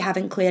trauma that you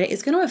haven't cleared,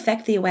 it's going to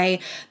affect the way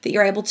that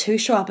you're able to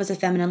show up as a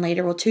feminine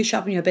leader, or to show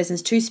up in your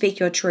business, to speak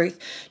your truth,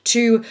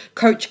 to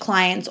coach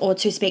clients, or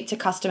to speak to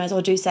customers, or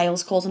do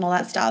sales calls and all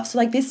that stuff. So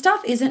like this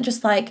stuff isn't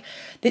just like,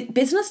 the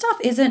business stuff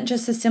isn't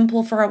just as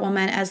simple for a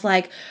woman as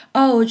like,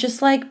 oh,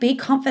 just like be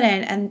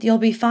confident and you'll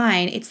be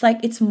fine. It's like,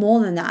 it's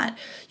more than that.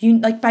 You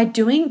like by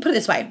doing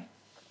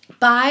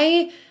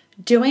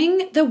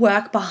the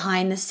work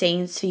behind the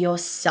scenes for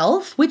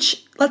yourself,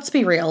 which, let's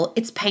be real,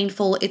 it's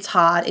painful, it's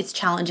hard, it's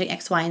challenging,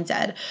 X, Y, and Z.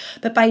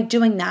 But by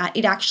doing that,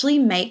 it actually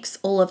makes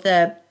all of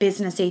the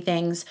businessy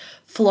things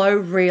flow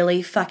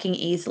really fucking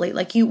easily.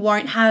 Like you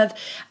won't have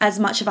as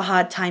much of a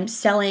hard time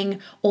selling.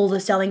 All the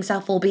selling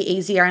stuff will be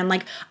easier. And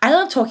like, I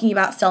love talking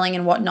about selling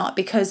and whatnot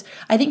because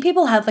I think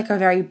people have like a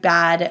very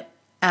bad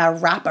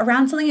rap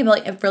around something,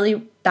 like a really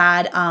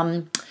bad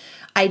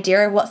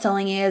idea of what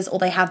selling is, or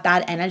they have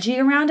bad energy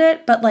around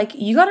it. But like,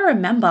 you got to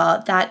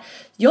remember that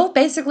you're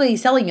basically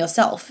selling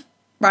yourself,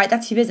 right?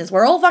 That's your business.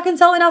 We're all fucking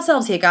selling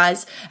ourselves here,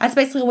 guys. That's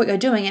basically what you're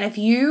doing. And if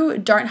you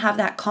don't have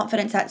that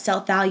confidence, that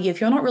self-value, if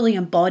you're not really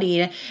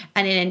embodied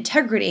and in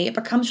integrity, it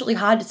becomes really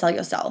hard to sell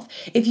yourself.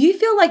 If you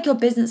feel like your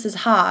business is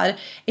hard,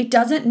 it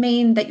doesn't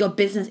mean that your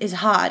business is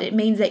hard. It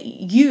means that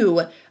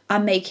you are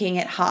making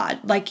it hard.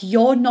 Like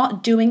you're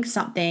not doing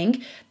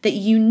something that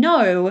you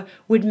know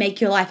would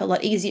make your life a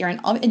lot easier.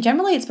 And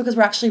generally it's because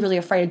we're actually really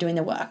afraid of doing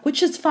the work,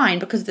 which is fine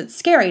because it's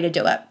scary to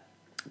do it.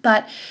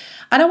 But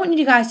I don't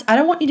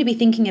want you to be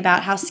thinking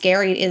about how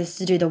scary it is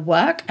to do the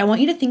work. I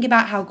want you to think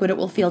about how good it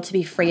will feel to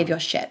be free of your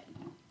shit,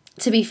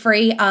 to be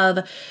free of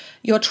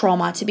your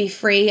trauma, to be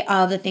free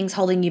of the things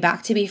holding you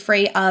back, to be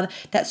free of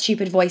that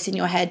stupid voice in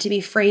your head, to be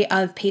free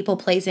of people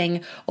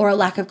pleasing or a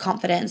lack of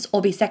confidence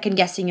or be second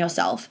guessing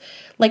yourself.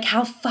 Like,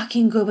 how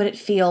fucking good would it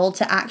feel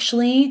to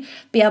actually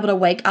be able to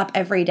wake up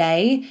every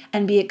day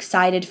and be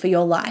excited for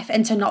your life,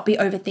 and to not be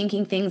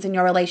overthinking things in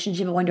your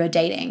relationship when you're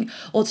dating,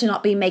 or to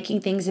not be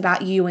making things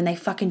about you when they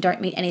fucking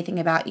don't mean anything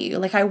about you.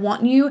 Like, I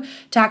want you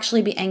to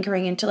actually be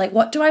anchoring into, like,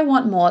 what do I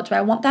want more? Do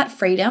I want that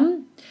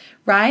freedom?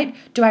 Right?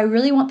 Do I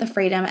really want the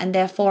freedom, and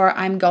therefore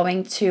I'm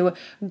going to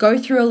go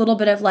through a little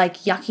bit of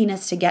like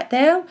yuckiness to get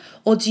there?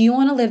 Or do you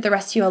want to live the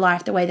rest of your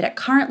life the way that it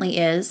currently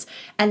is,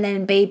 and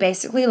then be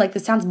basically, like,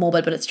 this sounds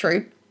morbid, but it's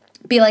true,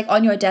 be like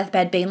on your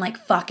deathbed being like,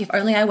 fuck, if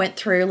only I went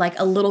through like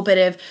a little bit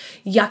of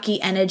yucky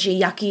energy,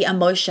 yucky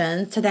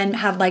emotions to then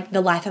have like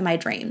the life of my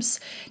dreams.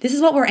 This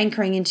is what we're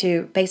anchoring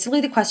into. Basically,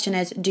 the question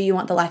is, do you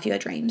want the life of your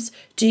dreams?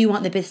 Do you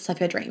want the business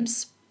of your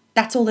dreams?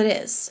 That's all it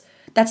is.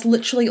 That's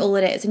literally all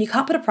it is. And you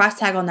can't put a price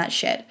tag on that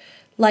shit.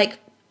 Like,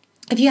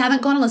 if you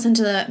haven't gone and listened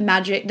to the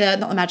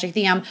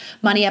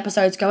money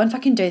episodes, go and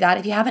fucking do that.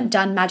 If you haven't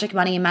done Magic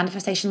Money and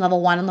Manifestation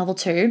Level 1 and Level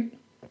 2,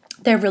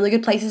 they're really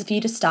good places for you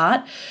to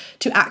start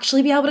to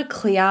actually be able to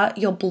clear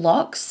your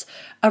blocks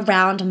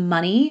around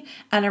money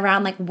and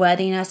around like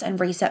worthiness and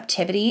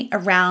receptivity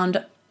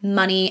around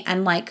money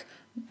and like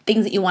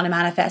things that you want to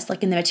manifest,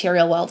 like in the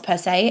material world per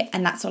se,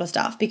 and that sort of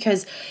stuff.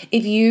 Because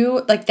if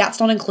you, like, that's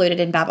not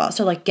included in Baba,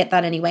 so like get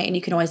that anyway, and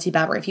you can always do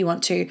Baba if you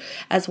want to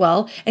as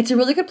well. It's a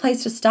really good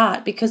place to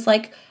start because,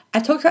 like,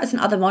 I've talked about this in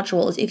other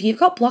modules. If you've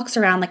got blocks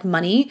around like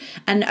money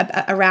and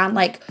around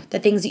like the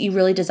things that you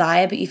really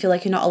desire, but you feel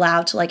like you're not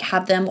allowed to like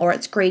have them, or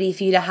it's greedy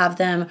for you to have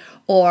them,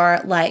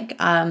 or like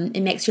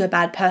it makes you a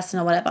bad person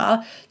or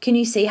whatever, can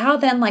you see how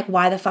then, like,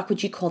 why the fuck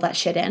would you call that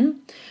shit in?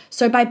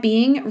 So by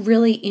being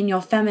really in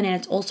your feminine,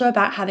 it's also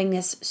about having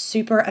this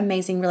super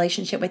amazing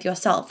relationship with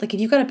yourself. Like,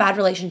 if you've got a bad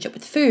relationship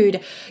with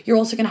food, you're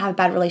also going to have a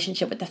bad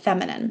relationship with the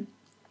feminine.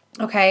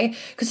 Okay?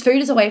 Because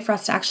food is a way for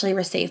us to actually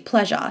receive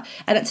pleasure,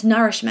 and it's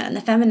nourishment, and the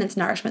feminine's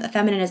nourishment. The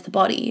feminine is the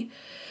body.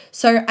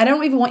 So I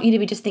don't even want you to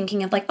be just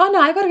thinking of like, oh no,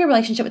 I've got a good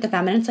relationship with the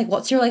feminine. It's like,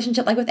 what's your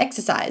relationship like with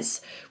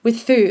exercise, with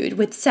food,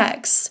 with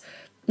sex,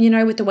 you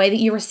know, with the way that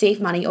you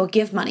receive money or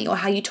give money, or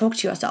how you talk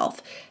to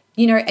yourself?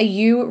 You know, are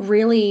you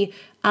really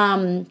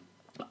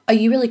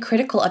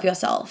critical of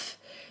yourself?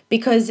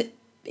 Because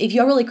if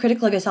you're really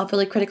critical of yourself,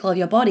 really critical of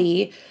your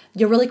body,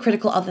 you're really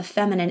critical of the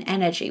feminine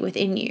energy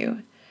within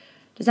you.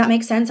 Does that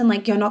make sense? And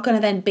like, you're not going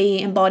to then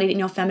be embodied in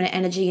your feminine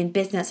energy in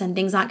business, and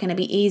things aren't going to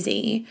be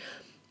easy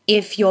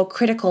if you're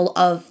critical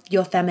of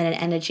your feminine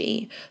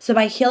energy. So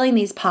by healing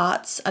these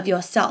parts of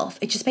yourself,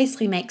 it just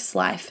basically makes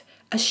life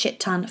a shit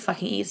ton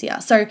fucking easier.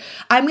 So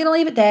I'm going to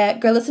leave it there.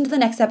 Go listen to the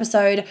next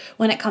episode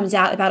when it comes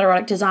out about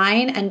erotic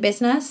design and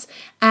business,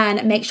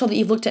 and make sure that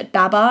you've looked at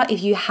Baba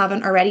if you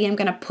haven't already. I'm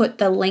going to put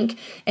the link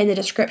in the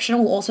description.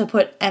 We'll also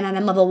put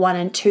MMM level 1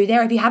 and 2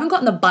 there. If you haven't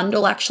gotten the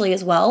bundle actually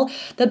as well,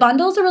 the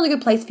bundle is a really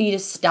good place for you to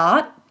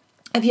start.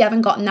 If you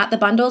haven't gotten that, the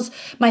bundle's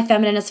my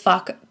Feminine as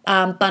Fuck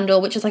bundle,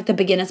 which is like the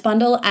beginner's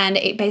bundle, and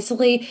it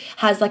basically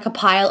has like a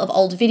pile of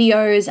old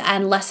videos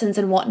and lessons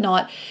and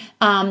whatnot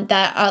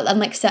that are, and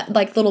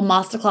like little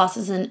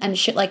masterclasses and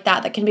shit like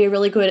that can be a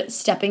really good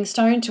stepping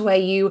stone to where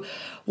you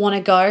want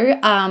to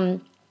go,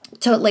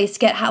 to at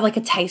least have like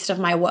a taste of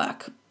my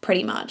work,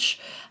 pretty much.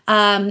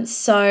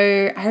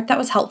 So I hope that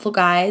was helpful,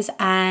 guys,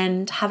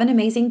 and have an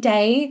amazing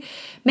day.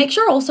 Make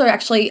sure also,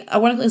 I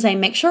wanted to say,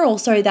 make sure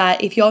also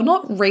that if you're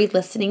not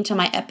re-listening to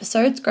my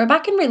episodes, go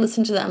back and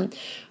re-listen to them.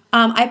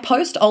 I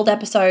post old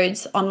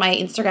episodes on my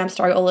Instagram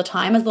story all the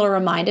time as little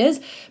reminders,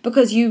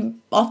 because you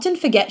often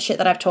forget shit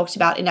that I've talked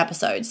about in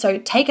episodes. So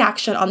take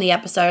action on the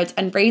episodes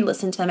and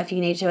re-listen to them if you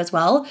need to as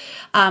well,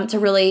 to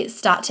really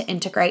start to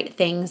integrate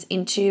things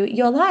into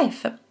your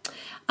life.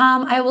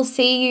 I will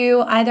see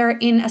you either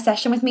in a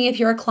session with me if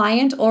you're a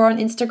client, or on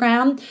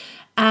Instagram.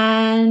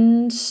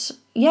 And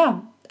yeah.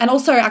 And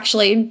also,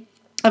 actually,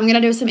 I'm going to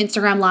do some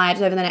Instagram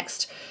lives over the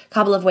next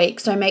couple of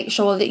weeks. So make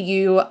sure that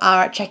you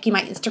are checking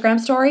my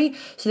Instagram story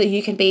so that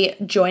you can be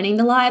joining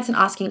the lives and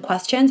asking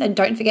questions. And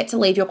don't forget to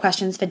leave your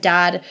questions for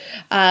Dad,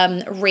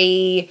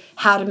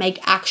 how to make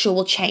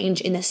actual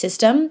change in the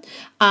system,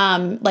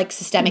 like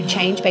systemic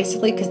change,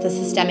 basically, because the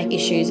systemic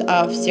issues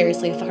are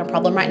seriously a fucking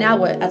problem right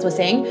now, as we're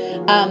seeing.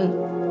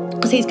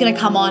 Because he's going to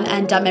come on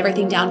and dumb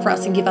everything down for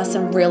us and give us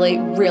some really,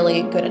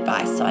 really good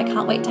advice. So I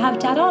can't wait to have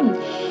Dad on.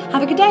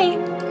 Have a good day.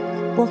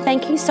 Well,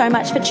 thank you so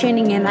much for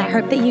tuning in. I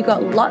hope that you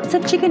got lots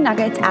of chicken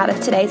nuggets out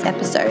of today's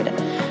episode.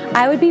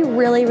 I would be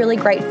really, really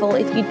grateful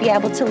if you'd be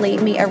able to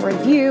leave me a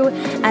review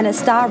and a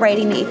star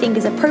rating that you think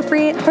is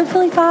appropriate,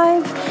 hopefully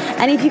 5.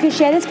 And if you could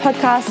share this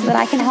podcast so that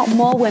I can help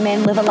more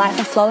women live a life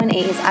of flow and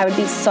ease, I would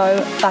be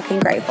so fucking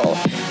grateful.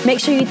 Make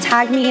sure you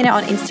tag me in it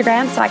on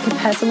Instagram so I can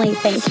personally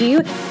thank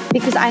you,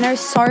 because I know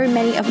so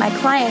many of my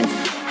clients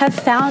have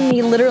found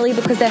me literally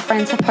because their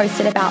friends have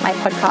posted about my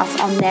podcast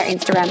on their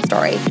Instagram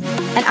story.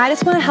 And I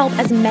just want to help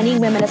as many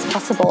women as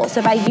possible.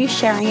 So by you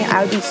sharing it,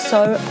 I would be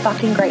so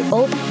fucking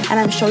grateful, and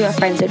I'm sure your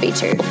friends would be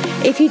too.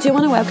 If you do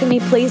want to welcome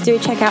me, please do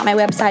check out my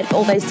website for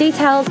all those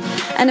details.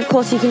 And of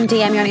course, you can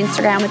DM me on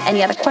Instagram with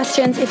any other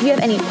questions. If you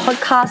have any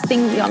podcast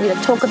things you want me to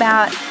talk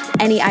about,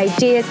 any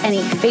ideas,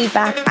 any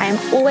feedback, I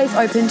am always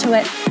open to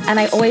it, and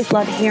I always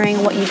love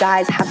hearing what you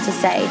guys have to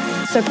say.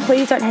 So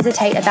please don't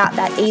hesitate about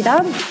that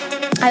either.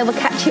 I will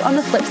catch you on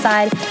the flip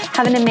side.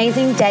 Have an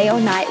amazing day or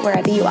night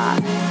wherever you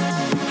are.